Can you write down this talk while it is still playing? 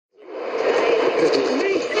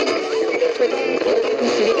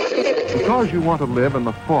Because you want to live in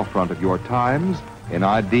the forefront of your times, in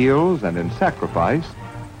ideals and in sacrifice,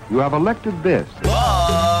 you have elected this.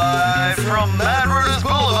 Live from Mad Runners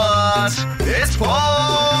Boulevard, it's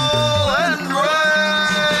Paul and Rach.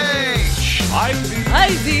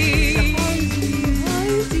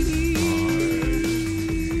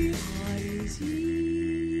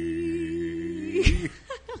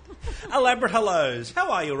 Elaborate hellos.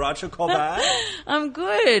 How are you, Rachel Corbett? I'm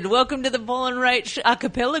good. Welcome to the Paul and Rach a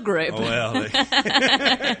cappella group. Oh, well,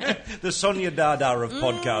 the Sonia Dada of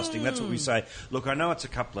podcasting, that's what we say. Look, I know it's a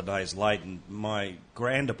couple of days late, and my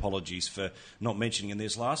grand apologies for not mentioning in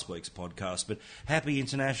this last week's podcast, but happy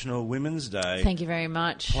International Women's Day. Thank you very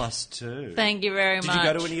much. +2. Thank you very much. Did you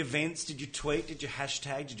go to any events? Did you tweet? Did you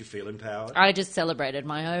hashtag? Did you feel empowered? I just celebrated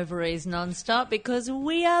my ovaries non-stop because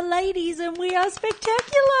we are ladies and we are spectacular.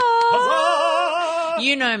 Huzzah!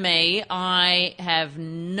 You know me, I have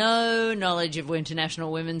no knowledge of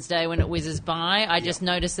International Women's Day when it whizzes by. I just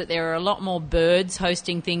noticed that there are a lot more birds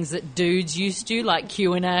hosting things that dudes used to, like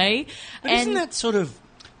Q&A. But isn't that sort of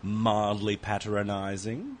mildly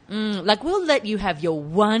patronising? Like, we'll let you have your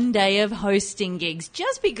one day of hosting gigs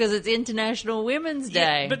just because it's International Women's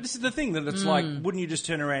Day. Yeah, but this is the thing, that it's like, wouldn't you just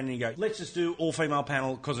turn around and you go, let's just do all-female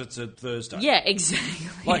panel because it's a Thursday? Yeah, exactly.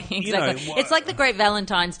 Like, you know, it's like the great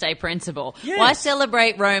Valentine's Day principle. Yes. Why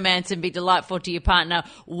celebrate romance and be delightful to your partner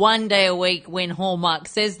one day a week when Hallmark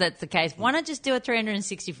says that's the case? Why not just do it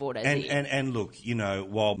 364 days a year? And look, you know,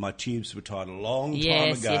 while my tubes were tied a long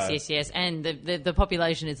time ago... Yes. And the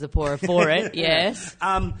population is the poorer for it, yes.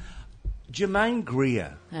 Jermaine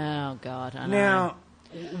Greer. Oh, God, I know. Now,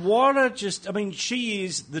 she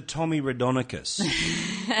is the Tommy Raudonikis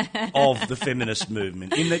of the feminist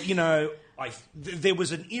movement, in that, you know, there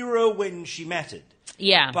was an era when she mattered.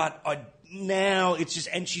 Yeah. But now it's just,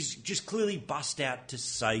 and she's just clearly bust out to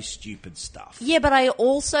say stupid stuff. Yeah, but I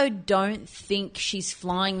also don't think she's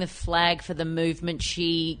flying the flag for the movement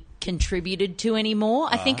she contributed to anymore.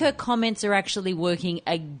 I think her comments are actually working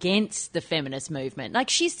against the feminist movement. Like,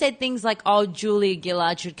 she said things like, oh, Julia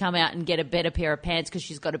Gillard should come out and get a better pair of pants because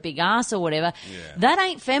she's got a big ass or whatever. Yeah. That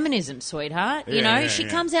ain't feminism, sweetheart. She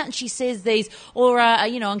comes out and she says these, or,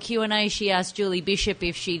 on Q&A she asked Julie Bishop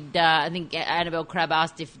if she'd, I think Annabelle Crabb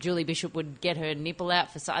asked if Julie Bishop would get her nipple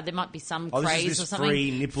out for, there might be some craze or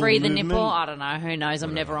something. Free the nipple. I don't know. Who knows?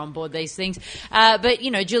 I'm never on board these things. But,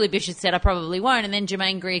 Julie Bishop said, I probably won't. And then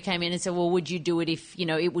Jermaine Greer came in and said, well, would you do it if,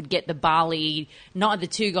 it would get the Bali, not the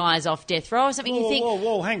two guys off death row or something?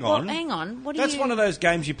 Whoa, hang on. Well, hang on. That's one of those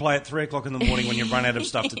games you play at 3 o'clock in the morning when you run out of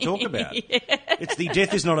stuff to talk about. Yeah. It's the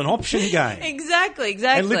death is not an option game. Exactly.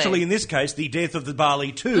 And literally in this case, the death of the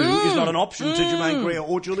Bali 2 is not an option to Jermaine Greer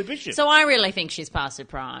or Julie Bishop. So I really think she's past her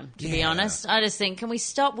prime, to be honest. I just think, can we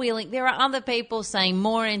stop wheeling? There are other people saying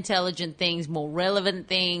more intelligent things, more relevant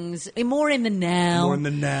things, more in the now. More in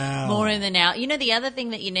the now. You know, the other thing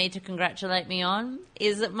that you need to congratulate me on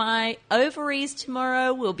is that my ovaries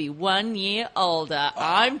tomorrow will be 1 year older.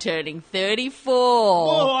 I'm turning 34.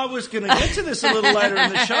 Well, I was going to get to this a little later in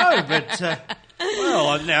the show, but...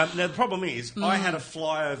 now the problem is I had a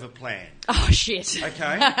flyover plan. Oh, shit.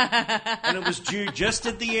 Okay? And it was due just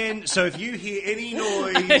at the end. So if you hear any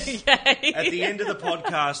noise at the end of the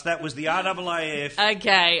podcast, that was the RAAF.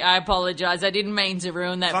 Okay, I apologise. I didn't mean to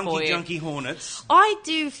ruin that for Funky you. Junkie Hornets. I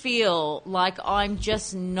do feel like I'm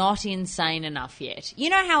just not insane enough yet. You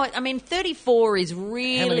know how 34 is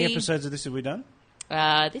really... How many episodes of this have we done?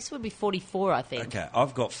 This would be 44, I think. Okay,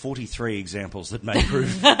 I've got 43 examples that may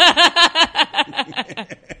prove...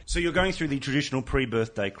 So you're going through the traditional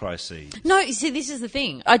pre-birthday crises. No, you see, this is the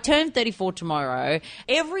thing. I turn 34 tomorrow.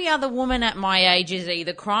 Every other woman at my age is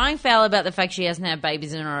either crying foul about the fact she hasn't had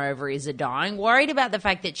babies and her ovaries are dying, worried about the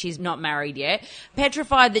fact that she's not married yet,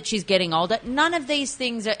 petrified that she's getting older. None of these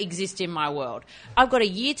things exist in my world. I've got a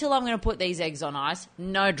year till I'm going to put these eggs on ice.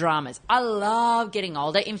 No dramas. I love getting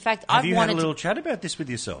older. In fact, Have you had a little chat about this with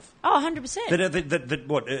yourself? Oh, 100%.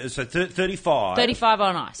 What? So 35. 35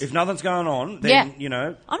 on ice. If nothing's going on, then,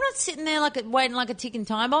 I'm not sitting there waiting like a ticking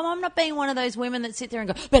time bomb. I'm not being one of those women that sit there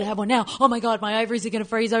and go, better have one now. Oh, my God, my ovaries are going to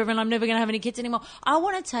freeze over and I'm never going to have any kids anymore. I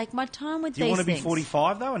want to take my time with these things. Do you want to be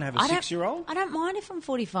 45, though, and have a 6-year-old? I don't mind if I'm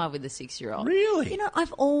 45 with a 6-year-old. Really?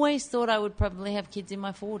 I've always thought I would probably have kids in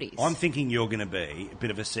my 40s. I'm thinking you're going to be a bit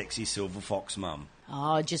of a sexy silver fox mum.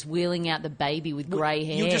 Oh, just wheeling out the baby with grey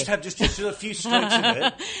hair. You'll just have just a few strokes of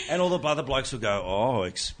it, and all the other blokes will go, oh,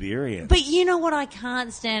 experience. But you know what I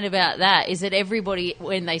can't stand about that is that everybody,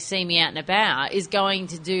 when they see me out and about, is going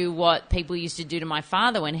to do what people used to do to my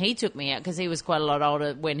father when he took me out, because he was quite a lot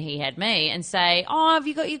older when he had me, and say, oh, have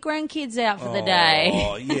you got your grandkids out for the day?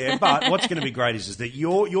 Oh, yeah. Yeah, but what's going to be great is that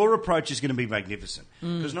your approach is going to be magnificent.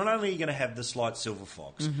 Because not only are you going to have the slight silver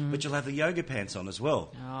fox, but you'll have the yoga pants on as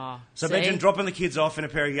well. Oh, So see? imagine dropping the kids off in a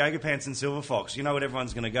pair of yoga pants and silver fox. You know what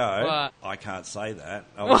everyone's going to go? What? I can't say that.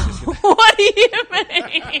 I was just gonna, What do you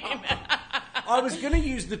mean? I was going to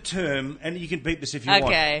use the term, and you can beat this if you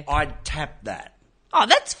Okay. want. I'd tap that. Oh,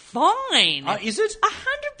 that's fine. Is it?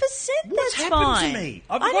 100%. What's That's happened fine. to me?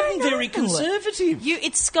 I've I gotten don't very know. conservative.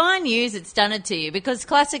 It's Sky News that's done it to you, because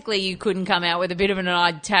classically you couldn't come out with a bit of an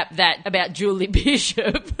I'd tap that about Julie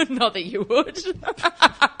Bishop. Not that you would.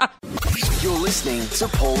 You're listening to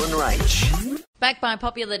Paul and Rach. Back by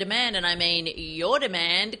popular demand, and I mean your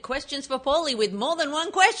demand, questions for Paulie with more than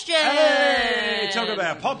one question. Hey, talk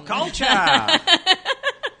about pop culture.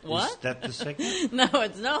 What? Is that the segment? No,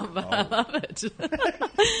 it's not, but I love it.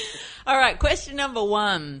 All right, question number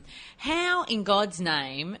 1. How, in God's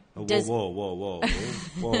name, does... Whoa. Are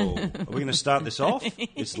we going to start this off?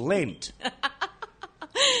 It's Lent.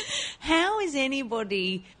 How is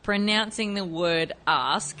anybody pronouncing the word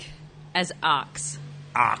ask as arcs?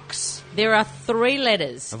 Ox. There are 3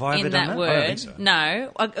 letters Have I ever in done that that? word. I don't think so.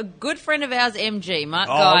 No. A good friend of ours, MG, Mark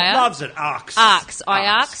Oh, Geyer. loves it. Ox. Arcs. I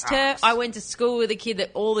Ox, asked her. ox. I went to school with a kid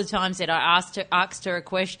that all the time said I asked her a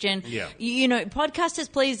question. Yeah. You know,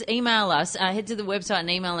 podcasters, please email us. Head to the website and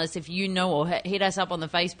email us if you know, or hit us up on the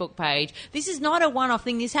Facebook page. This is not a one-off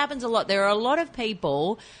thing. This happens a lot. There are a lot of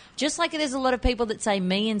people, just like there's a lot of people that say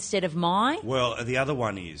me instead of my. Well, the other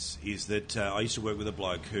one is that I used to work with a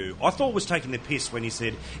bloke who I thought was taking the piss when he said,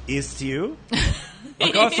 "Is to you?"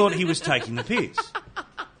 Like, I thought he was taking the piss.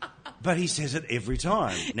 But he says it every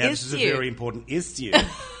time. Now, Is this is a you. very important is to you.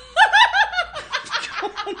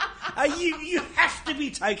 You have to be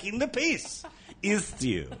taking the piss. Is to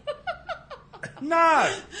you. No.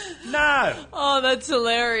 Oh, that's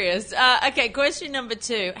hilarious. Okay, question number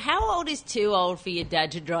 2. How old is too old for your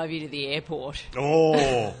dad to drive you to the airport?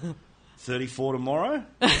 Oh, 34 tomorrow?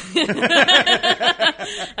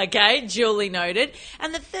 Okay, duly noted.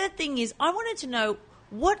 And the third thing is, I wanted to know,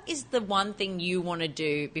 what is the one thing you want to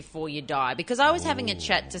do before you die? Because I was having a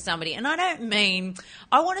chat to somebody, and I don't mean,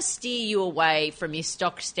 I want to steer you away from your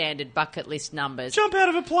stock standard bucket list numbers. Jump out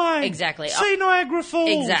of a plane. Exactly. See Niagara Falls.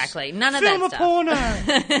 Exactly. None of Film that a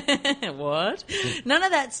porno. What? None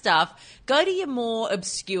of that stuff. Go to your more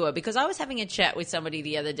obscure, because I was having a chat with somebody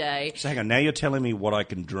the other day. So hang on, now you're telling me what I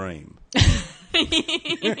can dream.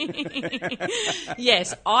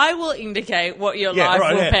 Yes, I will indicate what your life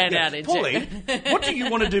will pan out into. Paulie, what do you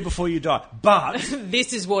want to do before you die? But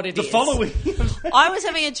This is what it is. the following... I was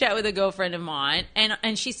having a chat with a girlfriend of mine,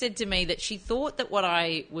 and she said to me that she thought that what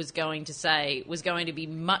I was going to say was going to be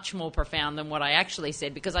much more profound than what I actually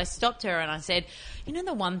said, because I stopped her and I said, you know,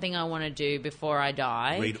 the one thing I want to do before I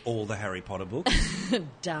die... Read all the Harry Potter books.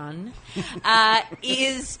 Done.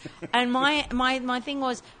 Is... And my thing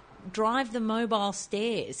was, drive the mobile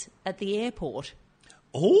stairs at the airport.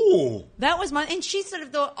 Oh, That was my... And she sort of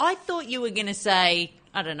thought, I thought you were going to say,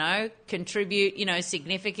 I don't know, contribute,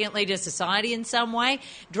 significantly to society in some way.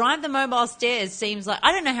 Drive the mobile stairs seems like...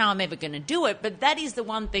 I don't know how I'm ever going to do it, but that is the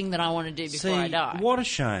one thing that I want to do before I die. what a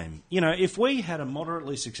shame. If we had a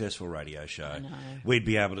moderately successful radio show, we'd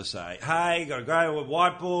be able to say, hey, you got to go to a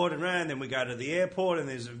whiteboard, and then we go to the airport, and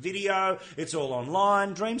there's a video, it's all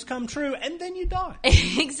online, dreams come true, and then you die.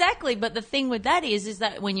 Exactly, but the thing with that is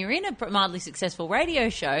that when you're in a mildly successful radio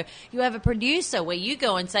show, you have a producer where you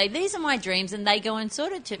go and say, these are my dreams, and they go and sort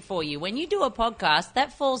it for you. When you do a podcast,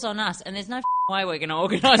 that falls on us, and there's no way we're going to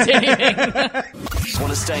organise anything.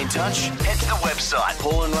 Want to stay in touch? Head to the website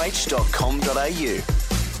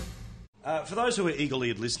paulandrach.com.au. For those who are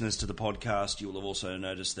eagle-eared listeners to the podcast, you will have also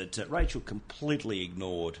noticed that Rachel completely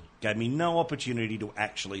gave me no opportunity to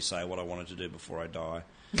actually say what I wanted to do before I die.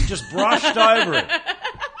 Just brushed over it.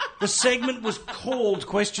 The segment was called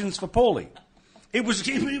Questions for Paulie. It was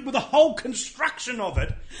with the whole construction of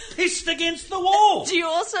it pissed against the wall. Do you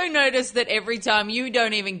also notice that every time you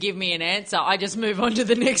don't even give me an answer, I just move on to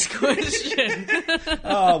the next question?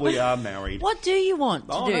 Oh, we are married. What do you want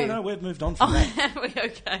to do? No, we've moved on from that. Have we?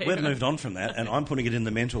 Okay. We've moved on from that, and I'm putting it in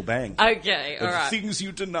the mental bank. Okay, all The right. things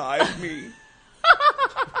you denied me.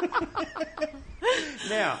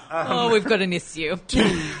 Now, We've got an issue.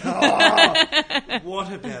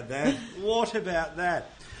 what about that? What about that?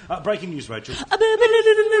 Breaking news, Rachel.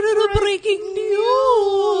 Breaking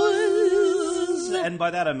news. And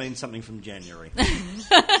by that I mean something from January.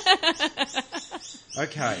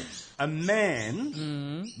 Okay. A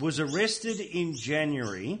man was arrested in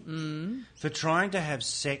January for trying to have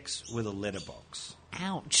sex with a letterbox.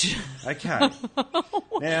 Ouch. Okay.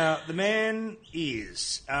 Now, the man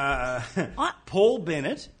is Paul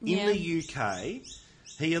Bennett in Yeah. the UK.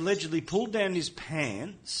 He allegedly pulled down his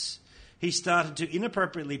pants. He started to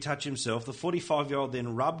inappropriately touch himself. The 45-year-old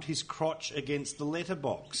then rubbed his crotch against the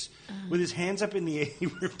letterbox. With his hands up in the air, he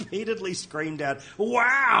repeatedly screamed out,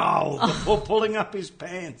 "Wow!" before pulling up his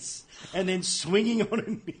pants and then swinging on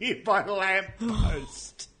a nearby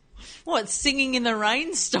lamppost. What, Singing in the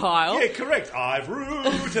Rain style? Yeah, correct. I've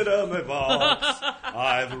rooted a mailbox.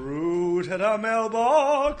 I've rooted a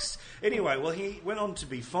mailbox. Anyway, well, he went on to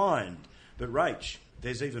be fined. But, Rach,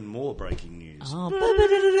 there's even more breaking news.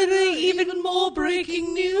 Even more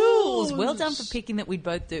breaking news. Well done for picking that we'd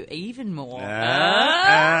both do even more.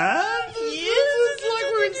 Yes, it's like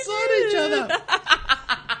we're inside each other.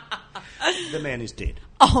 The man is dead.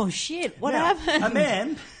 Oh, shit. What Now, happened? A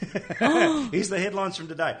man, here's the headlines from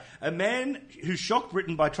today. A man who shocked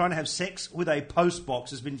Britain by trying to have sex with a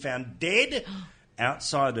postbox has been found dead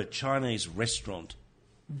outside a Chinese restaurant.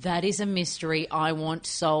 That is a mystery I want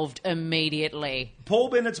solved immediately. Paul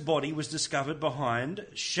Bennett's body was discovered behind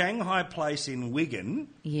Shanghai Place in Wigan,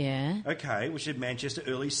 Yeah. okay, which is Manchester,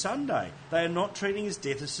 early Sunday. They are not treating his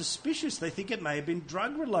death as suspicious. They think it may have been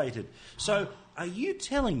drug-related. So, are you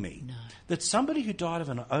telling me that somebody who died of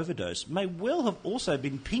an overdose may well have also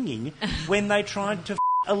been pinging when they tried to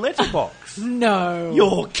a letterbox? No.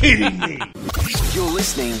 You're kidding me! You're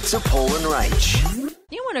listening to Paul and Rach.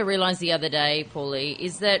 You know what I realised the other day, Paulie,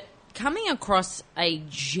 is that coming across a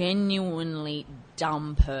genuinely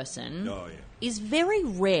dumb person Oh, yeah. is very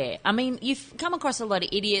rare. I mean, you've come across a lot of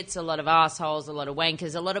idiots, a lot of assholes, a lot of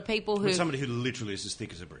wankers, a lot of people who... But somebody who literally is as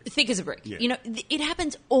thick as a brick. Thick as a brick. Yeah. You know, it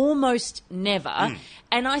happens almost never.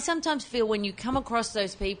 And I sometimes feel when you come across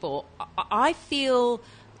those people, I feel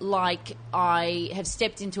like I have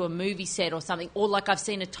stepped into a movie set or something, or like I've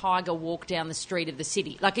seen a tiger walk down the street of the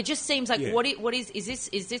city. Like, it just seems like, Yeah. what is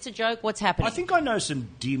this a joke? What's happening? I think I know some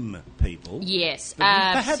dim people. Yes, But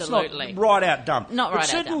absolutely. Perhaps not right out dumb. Not but right out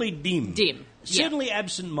certainly dumb. dim. Dim, yeah. Certainly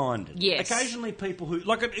absent-minded. Yes. Occasionally people who...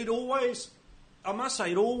 Like, it always... I must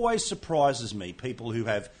say, it always surprises me, people who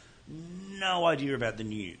have no idea about the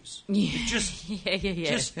news. Yeah. Just, Yeah.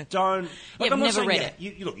 just don't... Like, I've I'm not never saying read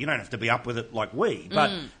you, look, you don't have to be up with it like we, but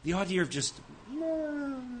the idea of just...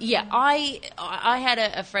 Yeah, I had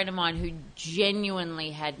a friend of mine who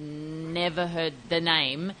genuinely had never heard the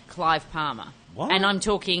name Clive Palmer. What? And I'm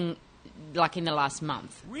talking like in the last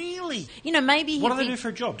month. Really? You know, maybe What do he they do for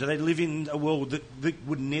a job? Do they live in a world that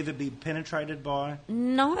would never be penetrated by...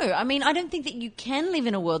 No, I mean, I don't think that you can live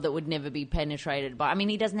in a world that would never be penetrated by. I mean,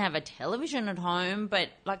 he doesn't have a television at home, but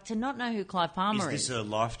like to not know who Clive Palmer Is this a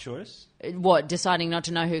life choice? What, deciding not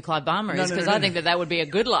to know who Clive Palmer is? No, Because no, I no. think that would be a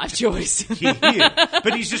good life choice. Yeah.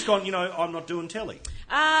 But he's just gone, I'm not doing telly.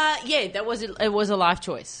 Yeah, it was a life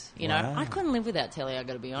choice. You know, Wow. I couldn't live without telly. I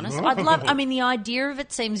got to be honest. I mean, the idea of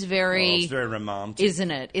it seems very, It's very romantic.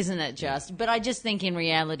 isn't it? Isn't it just? But I just think in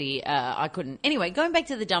reality, I couldn't. Anyway, going back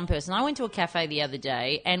to the dumb person, I went to a cafe the other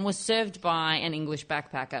day and was served by an English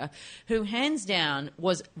backpacker who, hands down,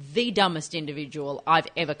 was the dumbest individual I've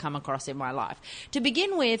ever come across in my life. To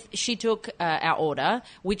begin with, she took our order,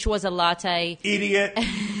 which was a latte. Idiot.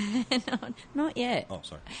 No, not yet. Oh,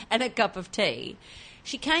 sorry. And a cup of tea.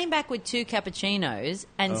 She came back with 2 cappuccinos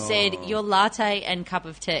and said, "Your latte and cup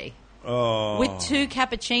of tea." Oh. With 2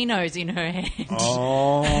 cappuccinos in her hand.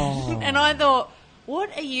 Oh. And I thought,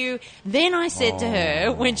 what are you... Then I said to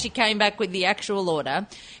her, when she came back with the actual order,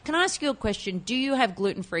 "Can I ask you a question? Do you have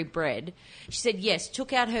gluten-free bread?" She said yes,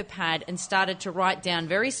 took out her pad and started to write down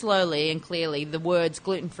very slowly and clearly the words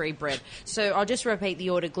gluten-free bread. So I'll just repeat the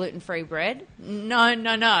order: gluten-free bread. No,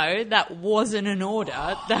 that wasn't an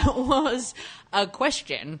order. That was a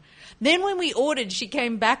question. Then when we ordered, she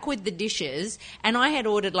came back with the dishes, and I had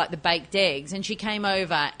ordered like the baked eggs, and she came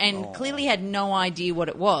over and clearly had no idea what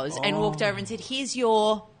it was and walked over and said, "Here's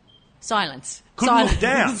your..." Silence. Couldn't Silence. look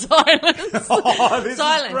down. Silence. Oh, this is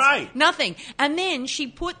Silence. great. Nothing. And then she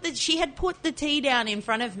had put the tea down in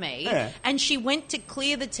front of me, Yeah. and she went to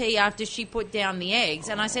clear the tea after she put down the eggs.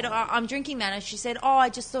 And I said, "I'm drinking that." And she said, "Oh, I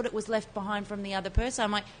just thought it was left behind from the other person."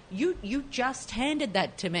 I'm like, you just handed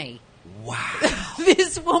that to me. Wow.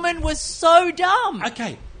 This woman was so dumb.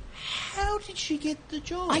 Okay. How did she get the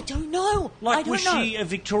job? I don't know. Like, I don't was know. she a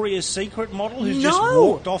Victoria's Secret model who No. just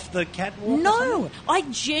walked off the catwalk? or No, something? I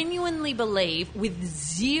genuinely believe, with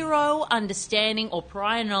zero understanding or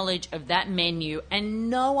prior knowledge of that menu and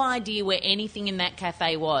no idea where anything in that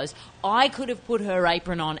cafe was, I could have put her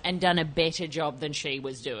apron on and done a better job than she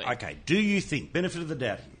was doing. Okay. Do you think, benefit of the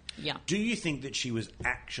doubt here, Yeah. do you think that she was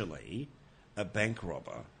actually a bank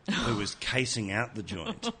robber who was casing out the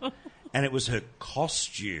joint and it was her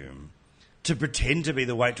costume to pretend to be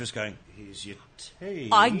the waitress going, here's your tea.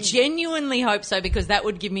 I genuinely hope so, because that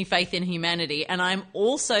would give me faith in humanity. And I'm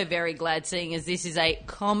also very glad, seeing as this is a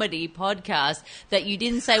comedy podcast, that you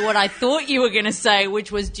didn't say what I thought you were going to say,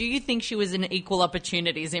 which was, do you think she was an equal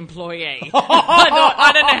opportunities employee? I thought,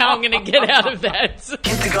 I don't know how I'm going to get out of that. Hit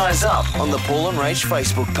the guys up on the Paul and Rach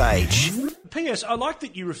Facebook page. P.S. I like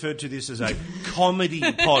that you referred to this as a comedy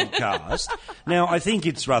podcast. Now, I think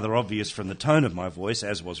it's rather obvious from the tone of my voice,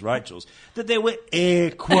 as was Rachel's, that there were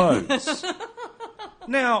air quotes.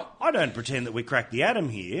 Now, I don't pretend that we cracked the atom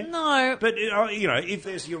here. No. But, if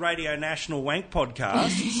there's your Radio National Wank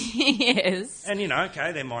podcast... Yes. And,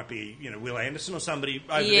 okay, there might be, Will Anderson or somebody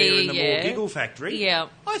over there in the More Giggle Factory. Yeah.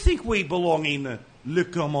 I think we belong in Le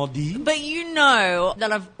Comédie. But you know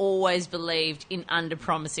that I've always believed in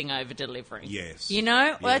under-promising, over-delivering. Yes.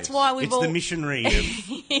 Well, that's why we've It's the missionary of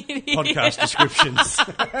podcast descriptions.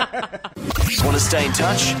 Want to stay in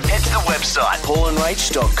touch? Head to the website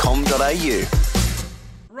paulandrach.com.au.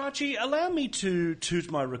 Rachi, allow me to toot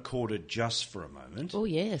my recorder just for a moment. Oh,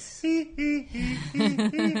 yes.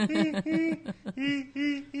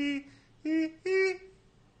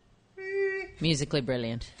 Musically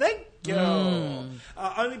brilliant. Thank you.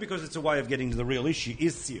 Only because it's a way of getting to the real issue.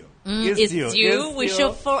 Issue. Issue. We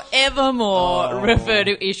shall forevermore refer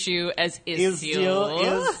to issue as issue.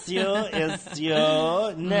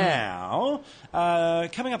 Now,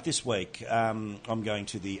 coming up this week, I'm going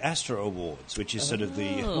to the Astra Awards, which is sort of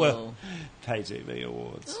the, pay TV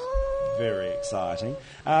awards. Very exciting.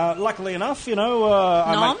 Luckily enough,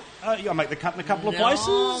 I make the cut in a couple of places.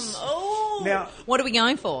 Oh. Now, what are we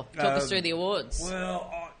going for? Talk us through the awards.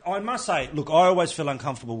 Well, I must say, look, I always feel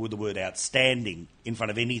uncomfortable with the word outstanding in front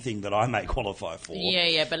of anything that I may qualify for.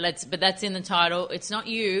 Yeah, but that's in the title. It's not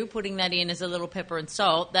you putting that in as a little pepper and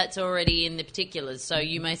salt. That's already in the particulars, so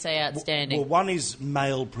you may say outstanding. Well, one is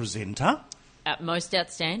male presenter. Most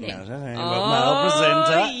outstanding. Male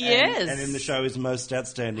presenter. Yes. And in the show is most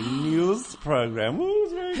outstanding news program.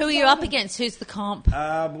 Who are you up against? Who's the comp?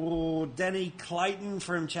 Danny Clayton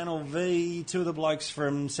from Channel V, two of the blokes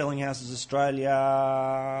from Selling Houses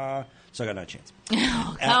Australia. So I got no chance.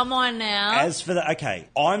 Oh, come on now. As for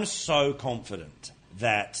I'm so confident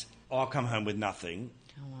that I'll come home with nothing.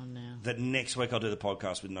 Come on now. That next week I'll do the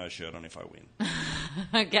podcast with no shirt on if I win.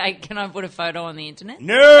 Okay, can I put a photo on the internet?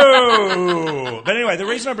 No! But anyway, the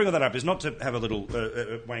reason I bring all that up is not to have a little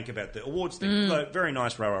wank about the awards thing. So, very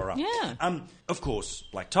nice, rah. Yeah. Of course,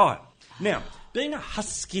 black tie. Now, being a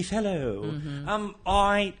husky fellow,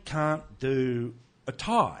 I can't do a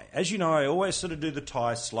tie. As you know, I always sort of do the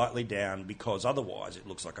tie slightly down because otherwise it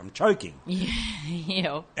looks like I'm choking.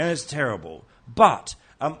 Yeah. And it's terrible. But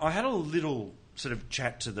I had a little sort of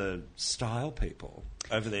chat to the style people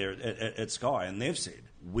over there at Sky, and they've said,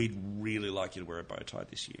 we'd really like you to wear a bow tie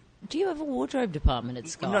this year. Do you have a wardrobe department at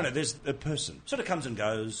Sky? No, there's a person. Sort of comes and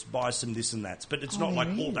goes, buys some this and that, but it's not like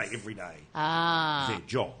all day, every day. Ah. Their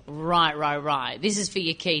job. Right. This is for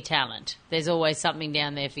your key talent. There's always something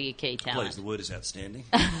down there for your key talent. Please, the word is outstanding.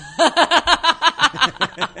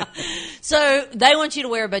 So they want you to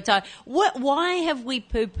wear a bow tie. Why have we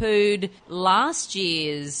poo-pooed last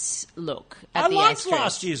year's look at the liked Astros?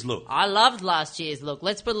 last year's look. I loved last year's look.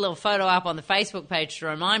 Let's put a little photo up on the Facebook page to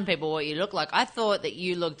remind people what you look like. I thought that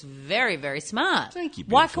you looked very, very smart. Thank you,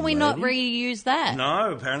 Why beautiful can we not lady. reuse that?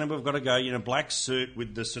 No, apparently we've got to go, black suit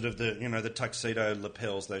with the sort of the tuxedo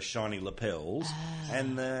lapels, those shiny lapels.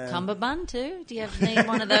 And the... Cummerbund too? Do you need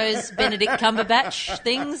one of those Benedict Cumberbatch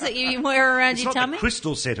things that you wear around It's your not tummy? the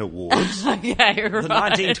Crystal Set Awards. Okay, right. The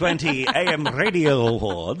 1920 AM Radio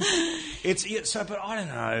Awards. But I don't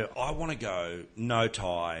know. I want to go no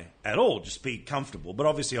tie at all, just be comfortable. But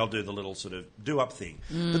obviously I'll do the little sort of do-up thing.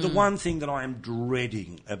 But the one thing that I am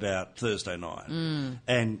dreading about Thursday night,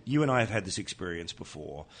 and you and I have had this experience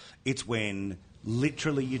before, it's when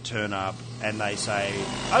literally you turn up and they say,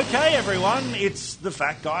 okay, everyone, it's the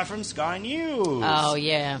fat guy from Sky News. Oh,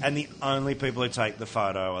 yeah. And the only people who take the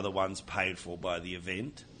photo are the ones paid for by the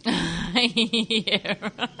event. Yeah,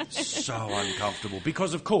 right. So uncomfortable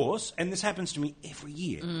because, of course, and this happens to me every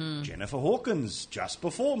year, Jennifer Hawkins just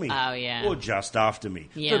before me. Oh, yeah. Or just after me.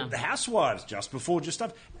 Yeah. The Housewives just before, just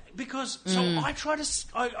after. Because, so I try to,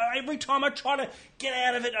 every time I try to get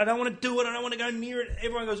out of it, I don't want to do it, I don't want to go near it,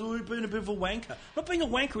 everyone goes, oh, you're being a bit of a wanker. Not being a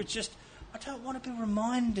wanker, it's just, I don't want to be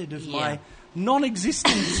reminded of my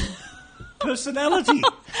non-existent personality.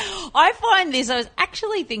 I find this, I was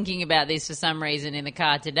actually thinking about this for some reason in the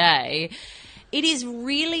car today. It is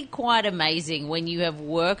really quite amazing when you have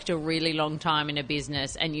worked a really long time in a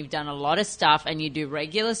business and you've done a lot of stuff and you do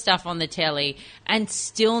regular stuff on the telly and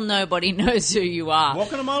still nobody knows who you are.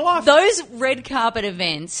 Welcome to my life. Those red carpet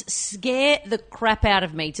events scare the crap out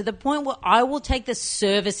of me to the point where I will take the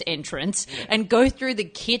service entrance and go through the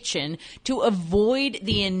kitchen to avoid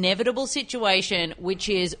the inevitable situation, which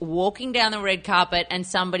is walking down the red carpet and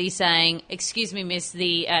somebody saying, "Excuse me, miss,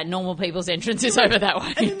 the normal people's entrance is over that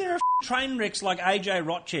way." And then there are train wrecks like AJ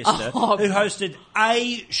Rochester, who hosted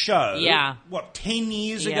a show, 10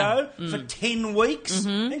 years ago, for 10 weeks,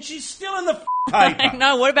 and she's still in the paper.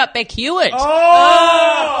 No, what about Beck Hewitt?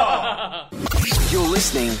 Oh! You're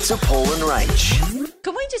listening to Paul and Rach.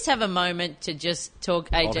 Can we just have a moment to just talk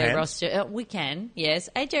Hold AJ hands? Rochester? We can, yes.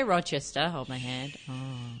 AJ Rochester, hold my hand. Oh,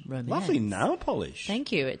 romance. Lovely nail polish.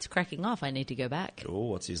 Thank you. It's cracking off. I need to go back. Oh,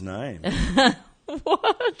 what's his name?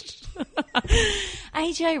 What?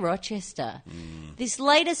 AJ Rochester. This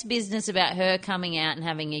latest business about her coming out and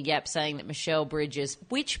having a yap saying that Michelle Bridges,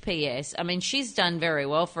 which PS, I mean, she's done very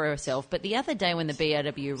well for herself, but the other day when the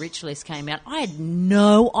BRW Rich List came out, I had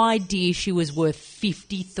no idea she was worth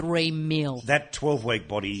 53 mil. That 12-week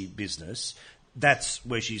body business, that's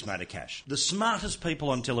where she's made a cash. The smartest people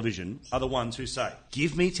on television are the ones who say,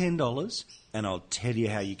 give me $10 and I'll tell you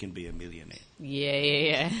how you can be a millionaire.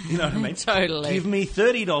 Yeah. You know what I mean? Totally. Give me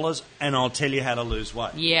 $30 and I'll tell you how to lose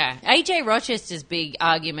weight. Yeah. AJ Rochester's big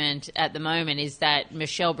argument at the moment is that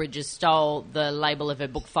Michelle Bridges stole the label of her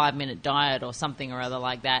book 5 Minute Diet or something or other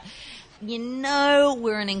like that. You know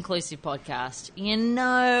we're an inclusive podcast. You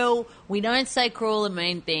know we don't say cruel and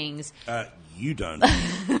mean things. You don't.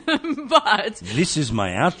 But This is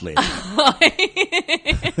my outlet.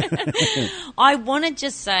 I want to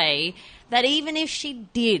just say that even if she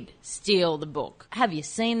did steal the book, have you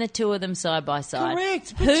seen the two of them side by side?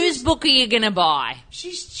 Correct, but Whose just- book are you going to buy?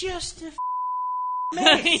 She's just a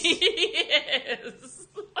mess. Yes.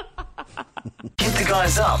 Hit the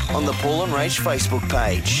guys up on the Paul and Rach Facebook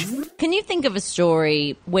page. Can you think of a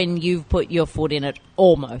story when you've put your foot in it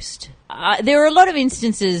almost? There are a lot of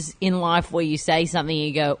instances in life where you say something and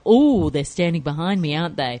you go, "Ooh, they're standing behind me,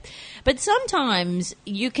 aren't they?" But sometimes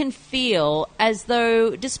you can feel as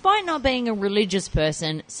though, despite not being a religious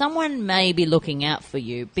person, someone may be looking out for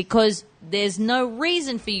you because there's no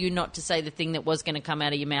reason for you not to say the thing that was going to come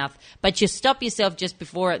out of your mouth, but you stop yourself just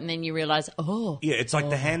before it and then you realise, Yeah, it's like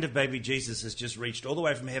the hand of baby Jesus has just reached all the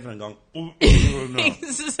way from heaven and gone, ooh, no.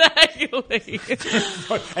 Exactly.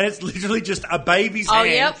 And it's literally just a baby's Oh, hand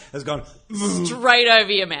yep. has gone, Straight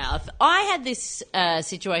over your mouth. I had this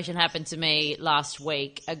situation happen to me last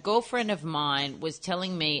week. A girlfriend of mine was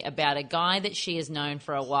telling me about a guy that she has known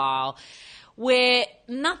for a while where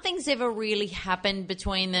nothing's ever really happened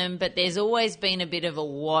between them, but there's always been a bit of a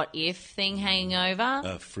what-if thing hanging over.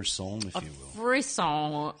 a frisson, if you will.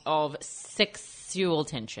 Frisson of sexual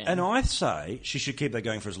tension. And I say she should keep that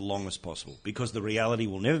going for as long as possible because the reality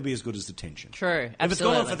will never be as good as the tension. True, If it's gone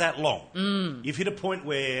on absolutely. for that long, you've hit a point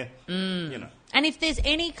where, you know. And if there's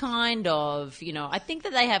any kind of, I think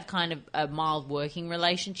that they have kind of a mild working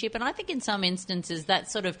relationship, and I think in some instances that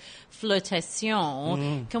sort of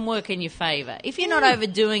flirtation can work in your favour. If you're not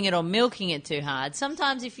overdoing it or milking it too hard,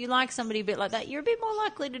 sometimes if you like somebody a bit like that, you're a bit more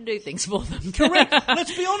likely to do things for them. Correct.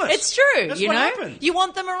 Let's be honest. It's true, That's you what know? happens. You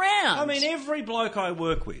want them around. I mean, every bloke I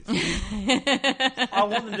work with, I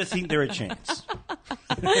want them to think they're a chance.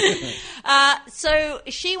 So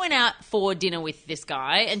she went out for dinner with this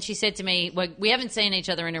guy, and she said to me, we haven't seen each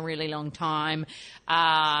other in a really long time.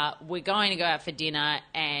 We're going to go out for dinner,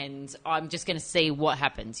 and I'm just going to see what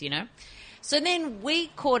happens, So then we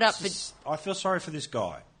caught up. I feel sorry for this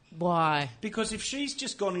guy. Why? Because if she's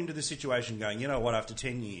just gone into the situation going, you know what, after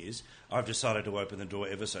 10 years, I've decided to open the door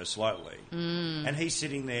ever so slightly, and he's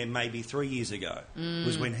sitting there maybe 3 years ago,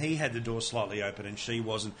 was when he had the door slightly open and she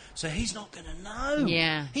wasn't. So he's not going to know.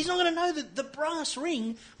 Yeah. He's not going to know that the brass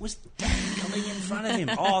ring was dangling in front of him.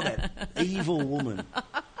 Oh, that evil woman.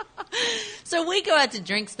 So we go out to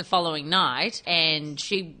drinks the following night, and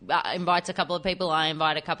she invites a couple of people. I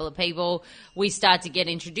invite a couple of people. We start to get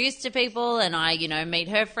introduced to people, and I, meet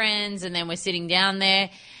her friends, and then we're sitting down there,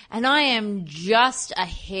 and I am just a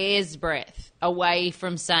hair's breadth away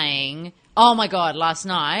from saying, "Oh my God, last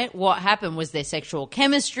night, what happened was their sexual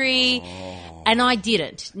chemistry," and I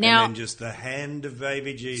didn't. Now, And then just the hand of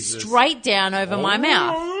baby Jesus. straight down over my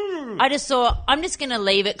mouth. I just thought, I'm just going to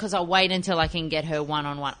leave it because I'll wait until I can get her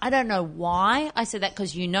one-on-one. I don't know why I said that,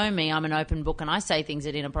 because you know me, I'm an open book and I say things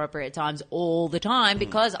at inappropriate times all the time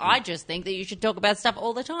because I just think that you should talk about stuff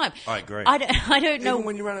all the time. I agree. I don't know. Even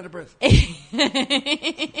when you run out of breath.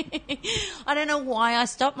 I don't know why I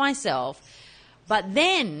stopped myself. But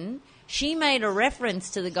then she made a reference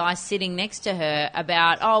to the guy sitting next to her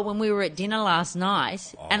about, when we were at dinner last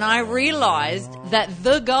night, and I realised that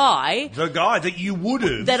the guy that you would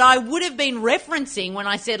have. that I would have been referencing when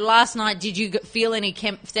I said last night, did you feel any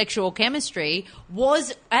sexual chemistry,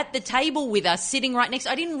 was at the table with us, sitting right next.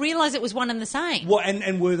 I didn't realise it was one and the same. What, and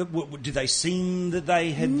did they seem that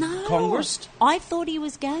they had congressed? I thought he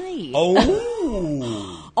was gay.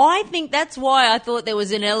 Oh. I think that's why I thought there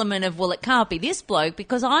was an element of, it can't be this bloke,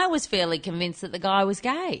 because I was fairly convinced that the guy was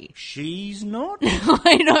gay. She's not?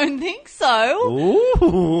 I don't think so.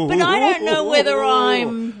 Ooh. But I don't know whether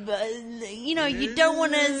I'm, you don't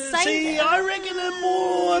want to say See, that. I reckon a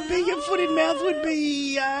more bigger-footed mouth would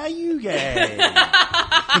be, are you gay?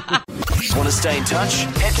 Want to stay in touch?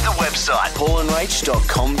 Head to the website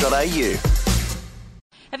paulandrach.com.au.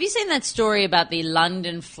 Have you seen that story about the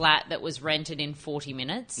London flat that was rented in 40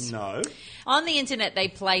 minutes? No. On the internet, they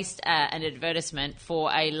placed an advertisement for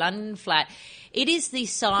a London flat. It is the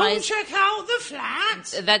size... Check out the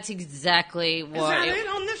flat. That's exactly what... Is that it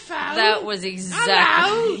on the phone? That was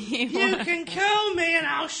exactly... Hello? You can call me and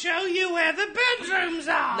I'll show you where the bedrooms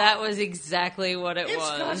are. That was exactly what it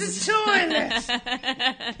was. It's got a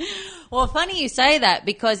toilet. Well, funny you say that,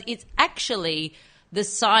 because it's actually the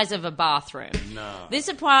size of a bathroom. No. This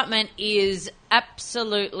apartment is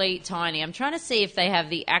absolutely tiny. I'm trying to see if they have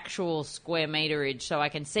the actual square meterage so I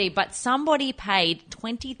can see, but somebody paid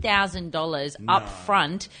 $20,000 up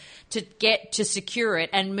front to secure it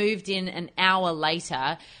and moved in an hour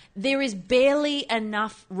later. There is barely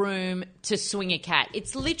enough room to swing a cat.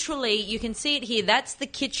 It's literally, you can see it here, that's the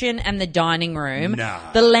kitchen and the dining room. No.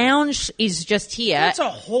 The lounge is just here. It's a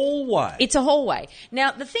hallway. It's a hallway.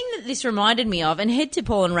 Now, the thing that this reminded me of, and head to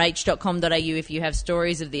paulandrach.com.au if you have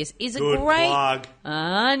stories of this, is Good a great... plug.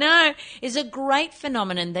 I know. Is a great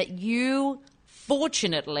phenomenon that you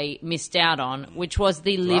fortunately missed out on, which was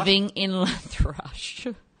the living in... Thrush.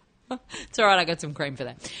 It's all right, I got some cream for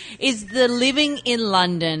that. Is the living in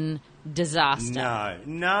London disaster.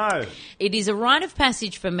 No. It is a rite of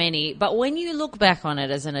passage for many, but when you look back on it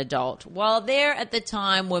as an adult, while there at the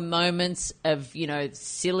time were moments of,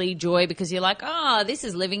 silly joy because you're like, this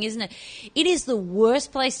is living, isn't it? It is the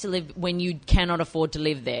worst place to live when you cannot afford to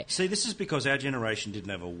live there. See, this is because our generation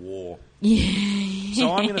didn't have a war. Yeah.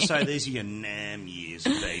 So I'm going to say these are your NAM years,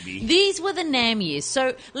 baby. These were the NAM years.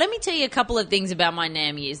 So let me tell you a couple of things about my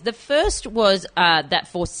NAM years. The first was that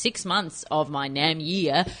for 6 months of my NAM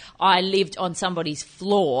year, I lived on somebody's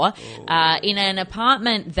floor in an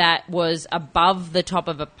apartment that was above the top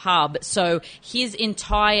of a pub. So his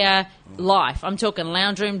entire life, I'm talking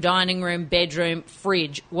lounge room, dining room, bedroom,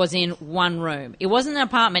 fridge, was in one room. It wasn't an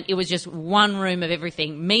apartment. It was just one room of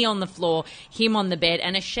everything. Me on the floor, him on the bed,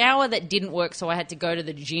 and a shower that didn't work, so I had to go to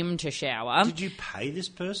the gym to shower. Did you pay this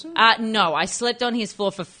person? No, I slept on his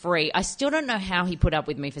floor for free. I still don't know how he put up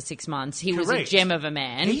with me for 6 months. He was a gem of a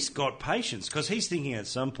man. He's got patience because he's thinking at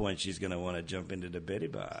some point she's going to want to jump into the beddy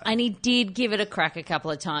bar. And he did give it a crack a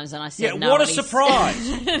couple of times, and I said no. Yeah, what a surprise.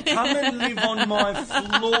 Come and live on my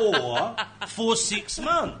floor for 6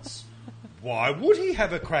 months. Why would he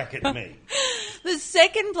have a crack at me? The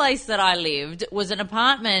second place that I lived was an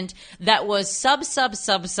apartment that was sublet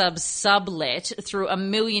through a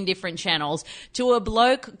million different channels to a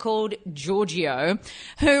bloke called Giorgio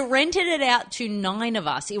who rented it out to 9 of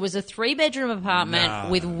us. It was a 3-bedroom apartment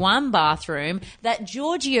with 1 bathroom that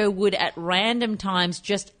Giorgio would at random times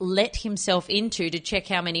just let himself into to check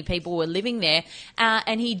how many people were living there.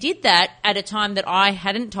 And he did that at a time that I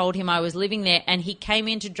hadn't told him I was living there, and he came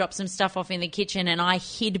in to drop some stuff off in the kitchen, and I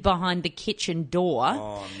hid behind the kitchen door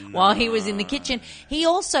while he was in the kitchen. He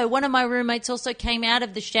also, one of my roommates also came out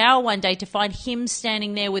of the shower one day to find him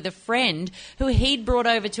standing there with a friend who he'd brought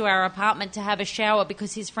over to our apartment to have a shower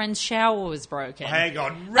because his friend's shower was broken. Hang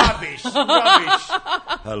on, rubbish.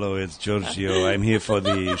 Hello, it's Giorgio. I'm here for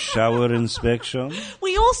the shower inspection.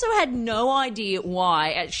 We also had no idea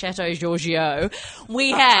why at Chateau Giorgio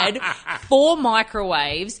we had 4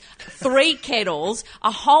 microwaves, 3 kettles,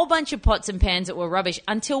 a whole bunch of pots and pans that were rubbish,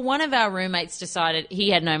 until one of our roommates decided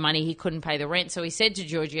he had no money, he couldn't pay the rent. So he said to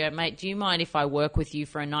Giorgio, mate, do you mind if I work with you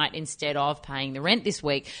for a night instead of paying the rent this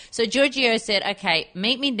week? So Giorgio said, okay,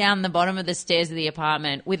 meet me down the bottom of the stairs of the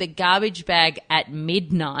apartment with a garbage bag at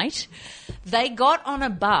midnight. They got on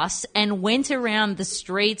a bus and went around the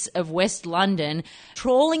streets of West London,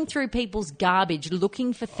 trawling through people's garbage,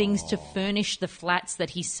 looking for things to furnish the flats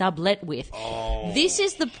that he sublet with. This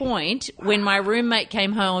is the point when my roommate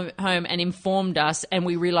came home and informed us, and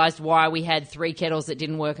we realised why we had had 3 kettles that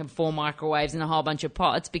didn't work and 4 microwaves and a whole bunch of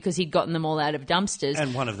pots because he'd gotten them all out of dumpsters.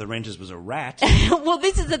 And one of the renters was a rat. Well,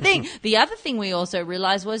 this is the thing. The other thing we also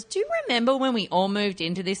realised was, do you remember when we all moved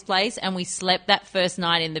into this place and we slept that first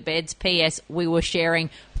night in the beds? P.S. We were sharing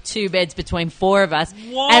 2 beds between 4 of us.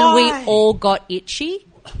 Why? And we all got itchy.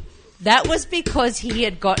 That was because he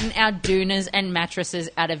had gotten our doonas and mattresses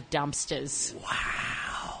out of dumpsters.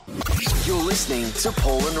 You're listening to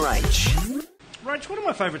Paul and Rach. Rach, one of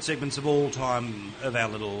my favourite segments of all time of our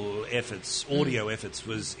little efforts, audio efforts,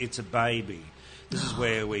 was It's a Baby. This is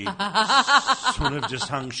where we sort of just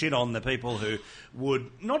hung shit on the people who would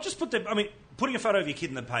not just put putting a photo of your kid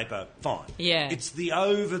in the paper, fine. Yeah. It's the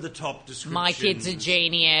over-the-top description. My kid's a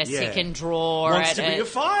genius. Yeah. He can draw. Wants to be a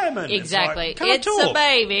fireman. Exactly. It's It's a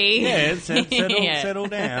baby. Yeah, settle, Yeah. settle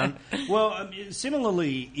down. Well,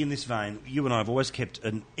 similarly, in this vein, you and I have always kept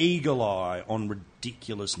an eagle eye on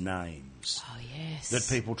ridiculous names. Oh, yes. That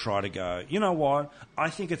people try to go, you know what?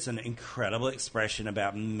 I think it's an incredible expression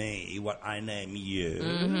about me, what I name you.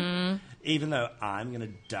 Mm-hmm. Even though I'm going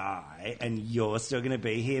to die and you're still going to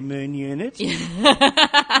be here, Moon Unit.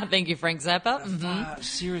 Thank you, Frank Zappa. Mm-hmm.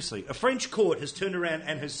 Seriously. A French court has turned around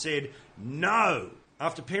and has said no.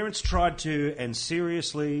 After parents tried to, and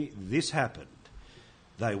seriously, this happened.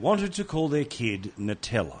 They wanted to call their kid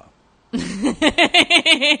Nutella.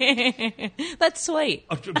 That's sweet.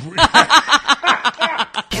 Hit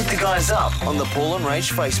the guys up on the Paul and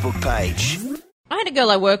Rach Facebook page. I had a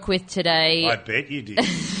girl I work with today. I bet you did.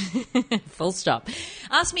 Full stop.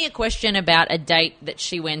 Asked me a question about a date that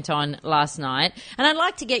she went on last night, and I'd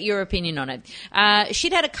like to get your opinion on it.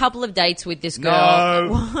 She'd had a couple of dates with this girl. No.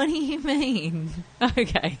 What do you mean?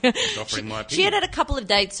 Okay. offering my She had opinion. had a couple of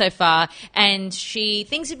dates so far, and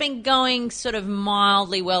things had been going sort of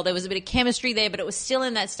mildly well. There was a bit of chemistry there, but it was still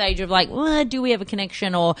in that stage of like, well, do we have a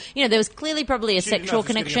connection? Or, there was clearly probably a She didn't know sexual if it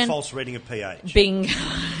was getting connection. a false reading of pH. Bing.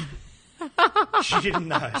 She didn't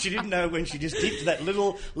know. She didn't know when she just dipped that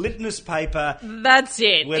little litmus paper That's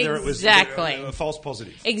it. whether Exactly. it was a false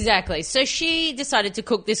positive. Exactly. So she decided to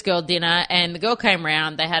cook this girl dinner, and the girl came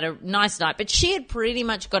round. They had a nice night, but she had pretty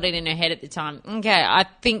much got it in her head at the time. Okay, I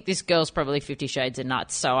think this girl's probably 50 Shades of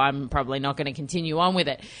Nuts, so I'm probably not going to continue on with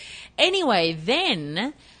it. Anyway,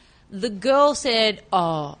 then the girl said,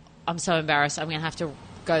 "Oh, I'm so embarrassed. I'm going to have to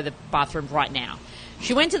go to the bathroom right now."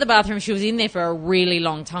 She went to the bathroom. She was in there for a really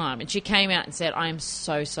long time. And she came out and said, I am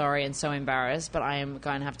so sorry and so embarrassed, but I am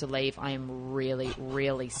going to have to leave. I am really,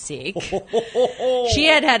 really sick. She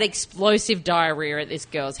had explosive diarrhea at this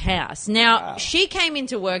girl's house. Now, she came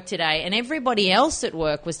into work today, and everybody else at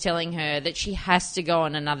work was telling her that she has to go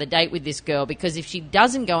on another date with this girl, because if she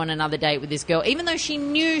doesn't go on another date with this girl, even though she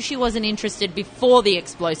knew she wasn't interested before the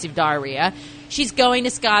explosive diarrhea, she's going to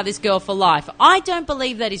scar this girl for life. I don't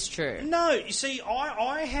believe that is true. No, you see,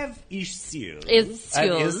 I have issues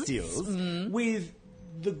with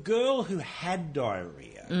the girl who had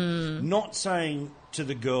diarrhea not saying to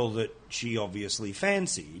the girl that she obviously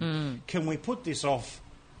fancied, can we put this off?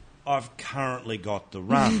 I've currently got the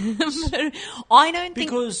runs. I don't think...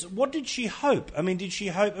 Because what did she hope? I mean, did she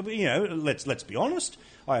hope... let's be honest.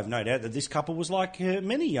 I have no doubt that this couple was like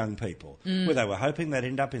many young people, where they were hoping they'd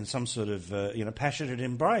end up in some sort of, passionate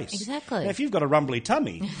embrace. Exactly. Now, if you've got a rumbly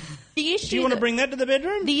tummy, The issue do you want to bring that to the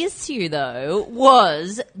bedroom? The issue, though,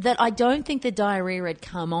 was that I don't think the diarrhea had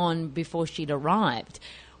come on before she'd arrived,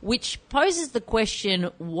 which poses the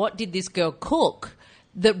question, what did this girl cook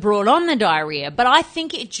that brought on the diarrhea? But I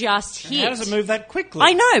think it just hit. How does it move that quickly?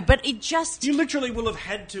 I know, but it just... You literally will have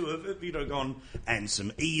had to have, gone, and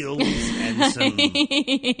some eels and some...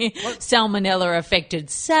 Salmonella-affected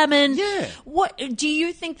salmon. Yeah. What do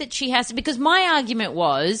you think that she has to... Because my argument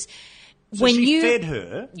was... So when she you fed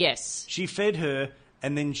her. Yes. She fed her,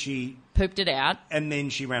 and then she... Pooped it out. And then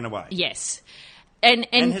she ran away. Yes. And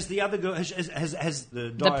has the other girl... Has the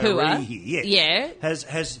diarrhea pooer? here... Yes. Yeah.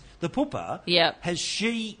 Has the pooper... Yep. Has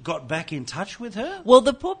she got back in touch with her? Well,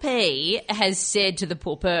 the poopy has said to the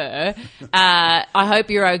pooper, I hope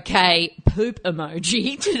you're okay, poop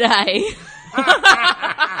emoji today.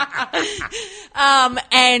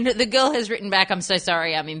 And the girl has written back, I'm so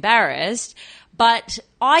sorry, I'm embarrassed. But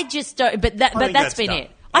I just don't... But that's been done.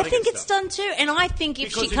 it. I think it's done too. And I think if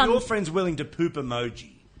Because she if comes... your friend's willing to poop emoji...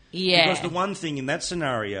 Yeah. Because the one thing in that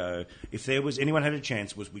scenario, if there was anyone had a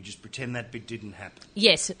chance, was we just pretend that bit didn't happen.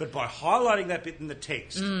 Yes. But by highlighting that bit in the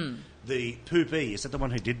text, the poopy, is that the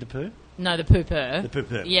one who did the poo? No, the pooper. The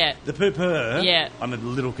pooper. Yeah. The pooper. Yeah. I'm a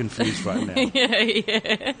little confused right now.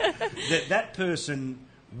 That person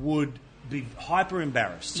would be hyper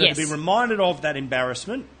embarrassed. So Yes. to be reminded of that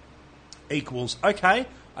embarrassment equals, okay,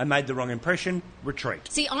 I made the wrong impression, retreat.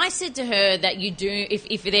 See, I said to her that you do,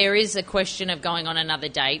 if there is a question of going on another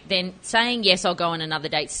date, then saying, yes, I'll go on another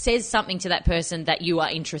date, says something to that person that you are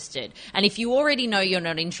interested. And if you already know you're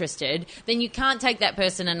not interested, then you can't take that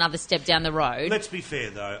person another step down the road. Let's be fair,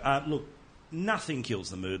 though. Look, nothing kills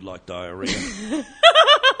the mood like diarrhea.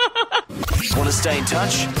 Want to stay in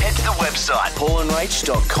touch? Head to the website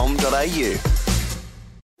paulandrach.com.au.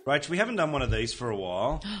 Rach, we haven't done one of these for a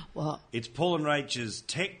while. What? It's Paul and Rach's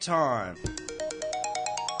Tech Time.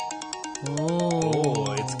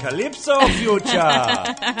 Oh, it's Calypso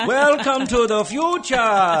Future. Welcome to the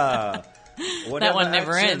future. Whatever one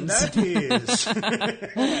never accent ends. That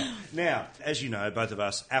is. Now, as you know, both of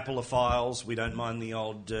us Appleophiles, we don't mind the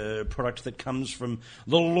old product that comes from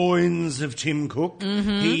the loins of Tim Cook.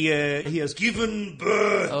 Mm-hmm. He has given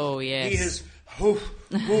birth. Oh, yes. He has...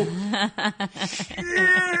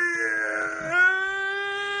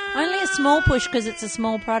 Only a small push because it's a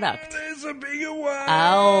small product. There's a bigger one.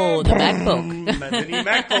 Oh, the MacBook. The new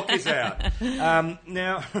MacBook is out.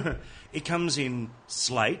 Now, it comes in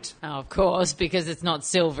slate, Oh, of course, because it's not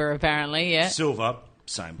silver, apparently, yeah. silver,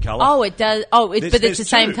 same colour. Oh, it does. Oh, but it's There's the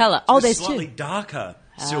same two. colour. Oh, there's slightly two. darker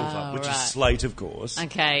silver, Oh, which right. is slate, of course.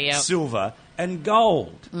 Okay, yep. Silver and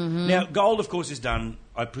gold. Mm-hmm. Now, gold, of course, is done,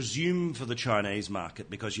 I presume, for the Chinese market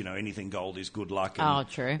because, you know, anything gold is good luck. And Oh,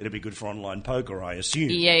 true. It'll be good for online poker, I assume.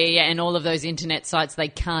 Yeah, and all of those internet sites they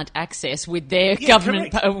can't access with their Yeah,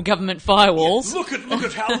 government correct. government firewalls. Look at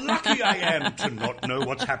how lucky I am to not know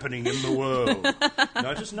what's happening in the world.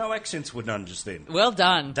 Notice no accents were done just then. Well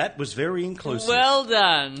done. That was very inclusive. Well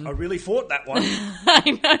done. I really fought that one.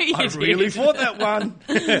 I know you I did. really fought that one.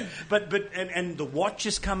 but the watch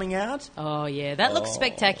is coming out. Oh, yeah. That looks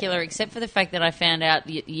spectacular, except for the fact that I found out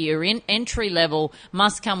your entry level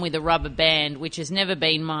must come with a rubber band, which has never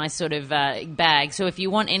been my sort of bag. So if you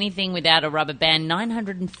want anything without a rubber band,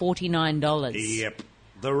 $949. Yep.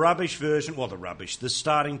 The rubbish version, the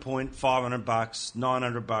starting point, $500,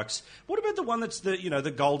 $900. What about the one that's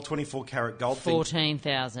the gold 24 karat gold thing?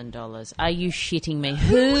 $14,000. Are you shitting me?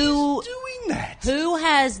 Who's doing that? Who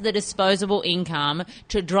has the disposable income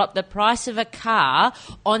to drop the price of a car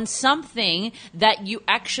on something that you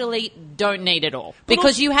actually don't need at all?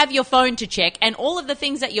 Because you have your phone to check, and all of the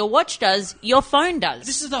things that your watch does, your phone does.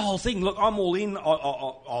 This is the whole thing. Look, I'm all in.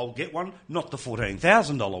 I'll get one, not the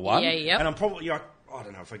 $14,000 one. Yeah, yep. And I'm probably... I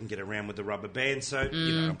don't know if I can get around with the rubber band, so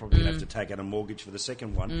I'm probably going to have to take out a mortgage for the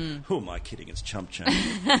second one. Who am I kidding? It's chump change.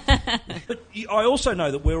 But I also know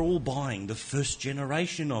that we're all buying the first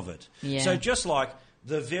generation of it. Yeah. So just like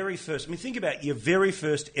the very first... think about your very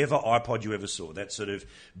first ever iPod you ever saw. That sort of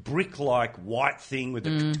brick-like white thing with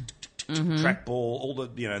the trackball, all the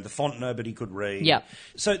the font nobody could read. Yep.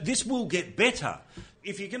 So this will get better.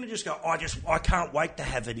 If you're going to just go, I can't wait to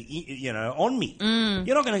have it, on me.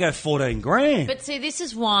 You're not going to go $14,000. But see, this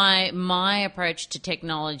is why my approach to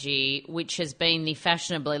technology, which has been the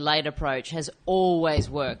fashionably late approach, has always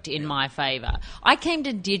worked in my favour. I came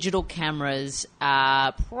to digital cameras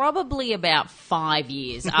probably about 5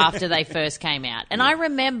 years after they first came out. And I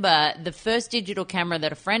remember the first digital camera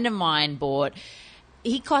that a friend of mine bought.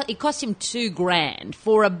 It cost him $2,000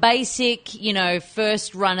 for a basic,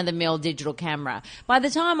 first run-of-the-mill digital camera. By the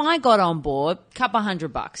time I got on board,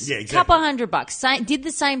 $200. Yeah, exactly. $200. Did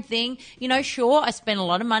the same thing. Sure, I spent a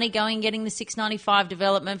lot of money going and getting the 695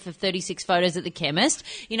 development for 36 photos at the chemist.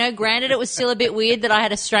 Granted, it was still a bit weird that I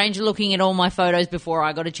had a stranger looking at all my photos before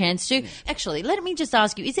I got a chance to. Actually, let me just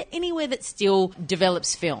ask you, is there anywhere that still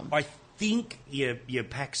develops film? I think your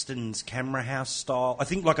Paxton's Camera House style. I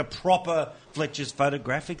think like a proper Fletcher's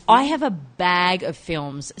photographic thing. I have a bag of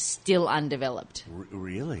films still undeveloped.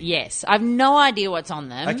 Really? Yes. I have no idea what's on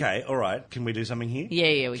them. Okay, all right. Can we do something here?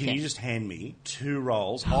 Yeah, we can. Can you just hand me 2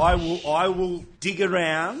 rolls? I will dig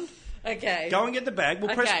around. Okay. Go and get the bag.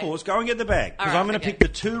 We'll press Okay. pause. Go and get the bag. Because All right, I'm going to okay. pick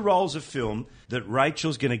the 2 rolls of film that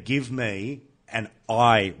Rachel's going to give me and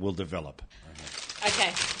I will develop.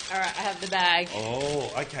 Okay. All right, I have the bag.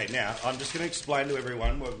 Oh, okay. Now, I'm just going to explain to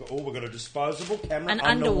everyone. We've got a disposable camera An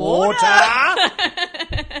underwater.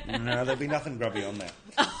 underwater? No, there'll be nothing grubby on that.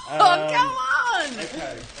 Oh, come on!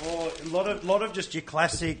 Okay. Oh, a lot of just your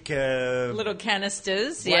classic Little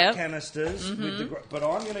canisters, black yeah. canisters. With the, but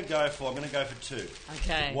I'm going to go for 2.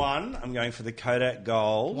 Okay. 1, I'm going for the Kodak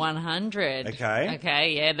Gold. 100. Okay.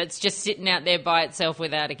 Okay, yeah, that's just sitting out there by itself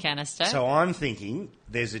without a canister. So I'm thinking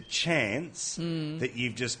there's a chance that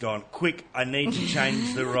you've just gone, quick, I need to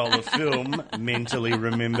change the roll of film, mentally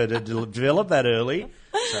remember to develop that early.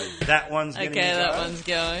 So that one's going to Okay, that one's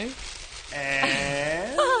going.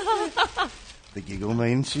 And the giggle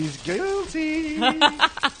means she's guilty.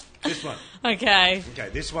 Just next one. Okay. Okay,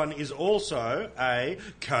 this one is also a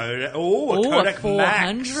Kodak. Oh, Kodak a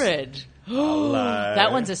 400. Max. Hello.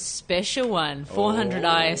 That one's a special one. 400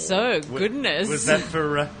 ISO. Goodness. Was that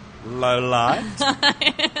for low light?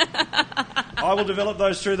 I will develop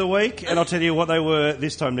those through the week, and I'll tell you what they were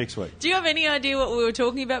this time next week. Do you have any idea what we were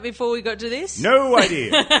talking about before we got to this? No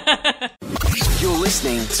idea. You're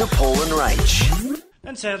listening to Paul and Rach.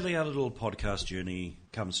 And sadly, our little podcast journey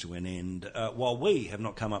comes to an end. While we have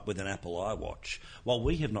not come up with an Apple iWatch, while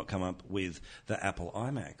we have not come up with the Apple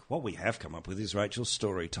iMac, what we have come up with is Rachel's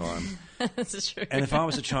story time. That's true. And if I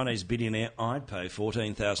was a Chinese billionaire, I'd pay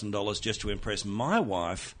 $14,000 just to impress my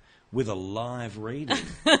wife with a live reading.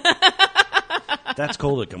 That's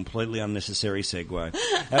called a completely unnecessary segue.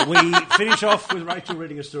 We finish off with Rachel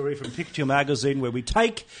reading a story from Picture Magazine where we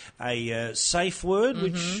take a safe word,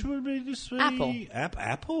 which would be this week. Apple.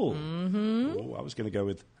 Apple. Mm-hmm. Oh, I was going to go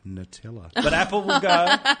with Nutella. But Apple will go.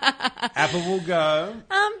 Apple will go.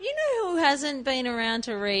 You know who hasn't been around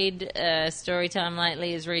to read Storytime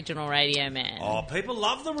lately is Regional Radio Man. Oh, people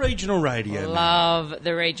love the Regional Radio Man. Love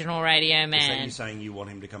the Regional Radio Is that Man. you saying you want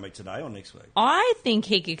him to come back today or next week? I think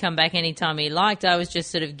he could come back anytime he liked. I was just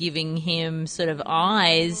sort of giving him sort of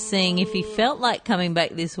eyes, seeing if he felt like coming back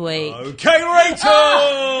this week. Okay, Rachel!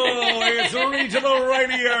 It's the Regional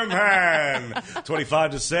Radio Man.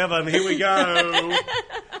 25 to 7, here we go.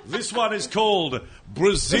 This one is called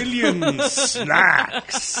Brazilian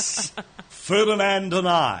Snacks. Ferdinand and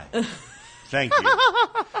I. Thank you.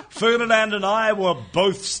 Ferdinand and I were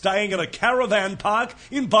both staying at a caravan park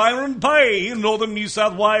in Byron Bay in northern New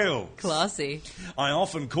South Wales. Classy. I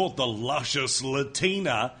often caught the luscious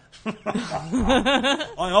Latina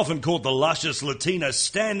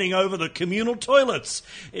standing over the communal toilets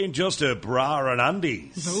in just her bra and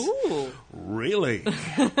undies. Ooh. Really?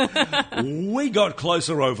 We got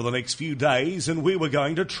closer over the next few days and we were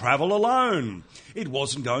going to travel alone. It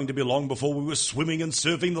wasn't going to be long before we were swimming and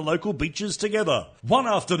surfing the local beaches together. One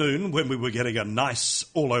afternoon, when we were getting a nice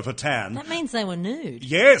all-over tan... That means they were nude.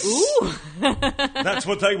 Yes! Ooh. That's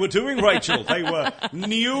what they were doing, Rachel. They were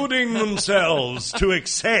nuding themselves to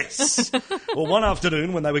excess. Well, one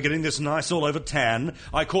afternoon, when they were getting this nice all-over tan,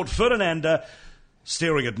 I caught Ferdinanda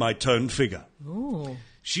staring at my toned figure. Ooh.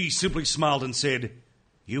 She simply smiled and said,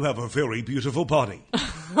 "You have a very beautiful body.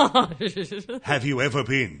 Have you ever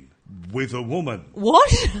been with a woman?"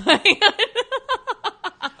 What?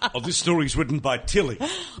 Oh, this story's written by Tilly.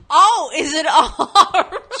 Oh, is it?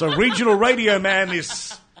 Oh. So Regional Radio Man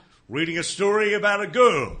is reading a story about a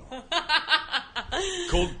girl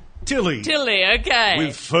called Tilly. Tilly, okay.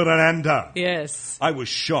 With Ferdinanda. Yes. I was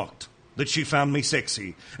shocked that she found me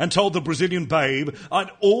sexy and told the Brazilian babe I'd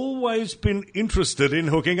always been interested in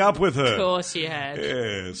hooking up with her. Of course you had.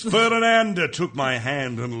 Yes. Ferdinanda took my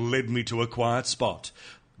hand and led me to a quiet spot.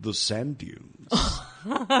 The sand dunes.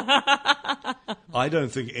 I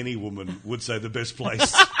don't think any woman would say the best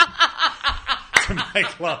place to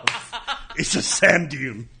make love is a sand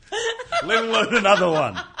dune, let alone another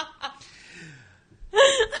one.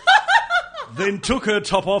 Then took her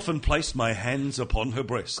top off and placed my hands upon her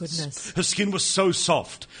breasts. Goodness. Her skin was so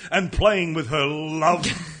soft and playing with her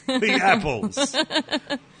lovely apples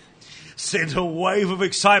sent a wave of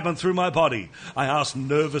excitement through my body. I asked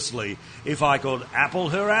nervously if I could apple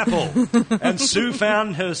her apple, and soon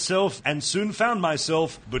found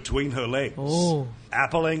myself between her legs,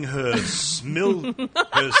 appling her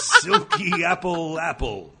silky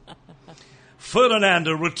apple.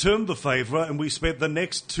 Ferdinanda returned the favour, and we spent the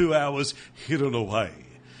next 2 hours hidden away.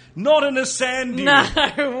 Not in a sand dune.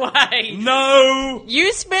 No way. No.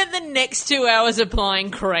 You spent the next 2 hours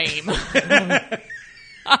applying cream.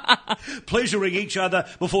 Pleasuring each other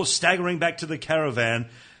before staggering back to the caravan.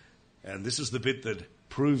 And this is the bit that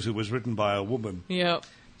proves it was written by a woman. Yep.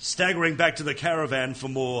 Staggering back to the caravan for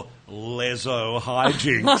more leso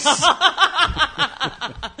hijinks.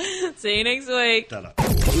 See you next week. Ta-da.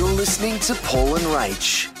 You're listening to Paul and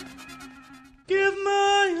Rach. Give